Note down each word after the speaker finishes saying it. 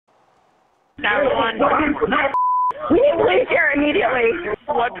911. We need police here immediately.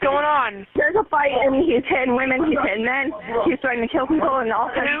 What's going on? There's a fight and he's hitting women, he's hitting men, he's trying to kill people and all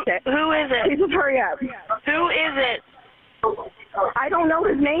kinds of shit. Who is it? Please just hurry up. Who is it? I don't know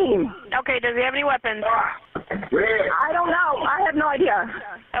his name. Okay, does he have any weapons? I don't know. I have no idea.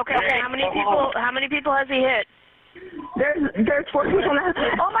 Okay, how many people has he hit? There's 4 people in the house.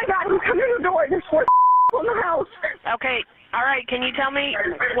 Oh my God, he's coming to the door. There's 4 people in the house. Okay, all right. Can you tell me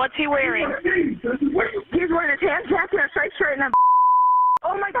what's he wearing? He's wearing a tan jacket, a striped shirt, and a.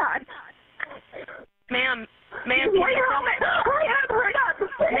 Oh my God. Ma'am, can you tell me? Hurry up.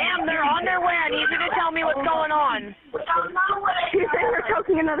 Ma'am, they're on their way. I need you to tell me what's going on. She's saying they're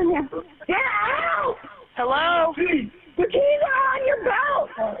choking another man. Get out! Hello? The keys are on your belt.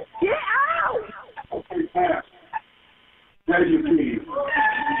 Get out!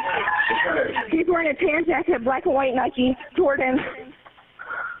 He's wearing a tan jacket, black and white Nike Jordan.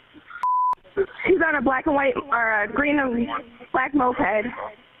 He's on a black and white, or a green and black moped.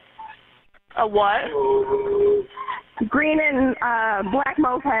 A what? Green and black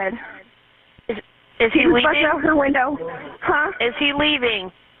moped. Is he leaving? Busting out her window. Huh? Is he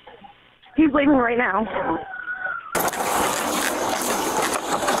leaving? He's leaving right now.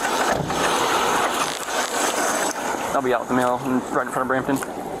 I'll be out with the mail right in front of Brampton.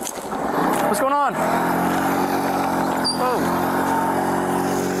 What's going on? Whoa.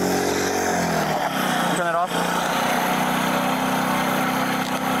 Turn that off.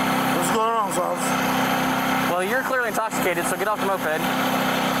 What's going on, Sauce? Well, you're clearly intoxicated, so get off the moped.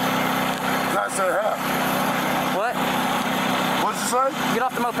 Not say that. What? What'd you say? Get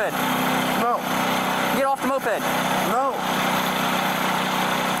off the moped. No. Get off the moped. No.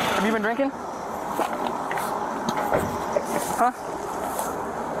 Have you been drinking? Huh?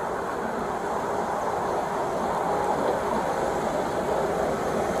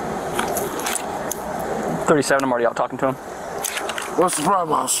 $37, I'm already out talking to him. What's the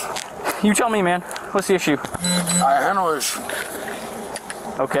problem, officer? You tell me, man. What's the issue? I had no issue.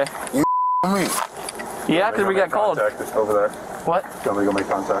 Okay. You me. Yeah, because we got called. Contact over there. What? Do you want me to go make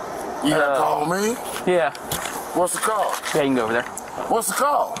contact? You got to call me? Yeah. What's the call? Yeah, you can go over there. What's the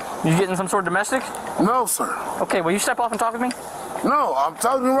call? You getting some sort of domestic? No, sir. Okay, will you step off and talk with me? No, I'm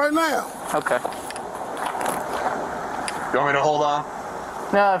talking to you right now. Okay. You want me to hold on?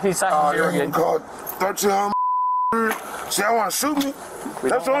 No, if he's talking to you, You good. call 1300. See, I want to shoot me?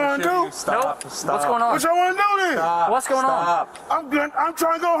 That's what I want to do? Stop. Nope. What's going on? What y'all want to do then? Stop. What's going on? I'm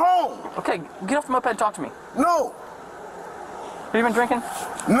trying to go home. Okay, get off the moped and talk to me. No. Have you been drinking?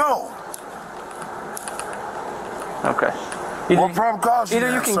 No. Okay. What problem calls you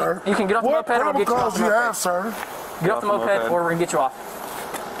either have, you sir? can get off the What moped or we'll problem get you off calls the you moped. have, sir? Get off the moped or we're going to get you off.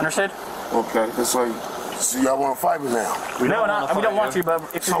 Understood? Okay, that's like, so y'all want to fight me now? We don't want to, but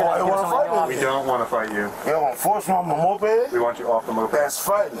if So you're why going you to want to fight me? We don't want to fight you. Y'all want to force me on my moped? We want you off the moped. That's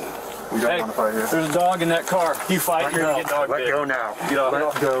fighting. We don't want to fight you. There's a dog in that car. You fight, you're gonna get dog Let bit. go now. Get off.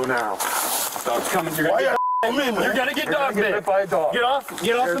 Let go now. Dog's coming. You're Why gonna y'all me, man? you're gonna get dog Get bit. bit by a dog. Get off the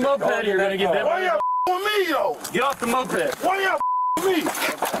moped. You're gonna get bit. Why y'all with me, though? Get off the moped. Why y'all with me?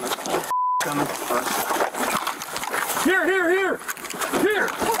 Here.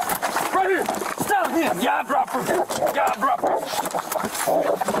 Right here. Stop him. Yeah, drop him.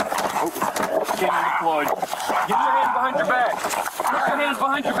 Camera deployed. Get your hands behind your back. Get your hands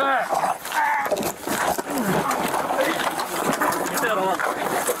behind your back. Get that on.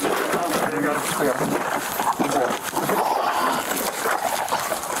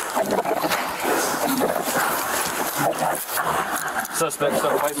 Suspect,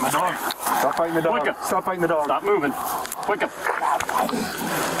 stop fighting my dog. Stop fighting the dog. Quick up. Stop fighting the dog. Stop moving. Quick up.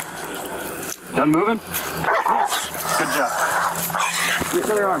 Done moving? Good job. Get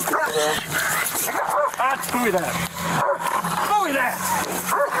their arm. Buoy that. Buoy that.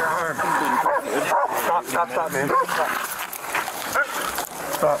 Stop, man.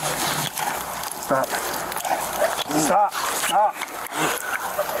 Stop.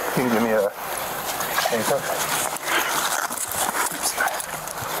 Can you give me a handcuff?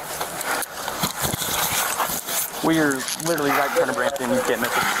 We're literally right in front of Brampton. You can't miss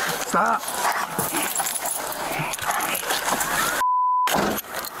it. Stop.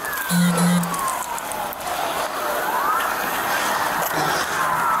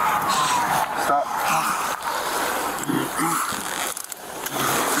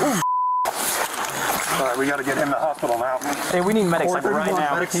 All right, we got to get him to the hospital now. Hey, we need medics like right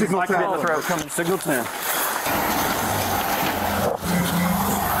now. Medic He's signal like in the 10. throat. Coming, signal 10.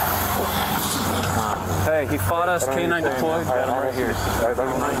 Hey, Okay, he fought us. Canine deployed. Got him right here.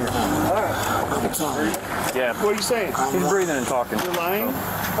 Yeah. What are you saying? He's breathing and talking. You're lying?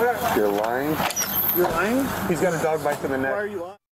 You're lying? You're lying? He's got a dog bite to the neck. Why are you lying?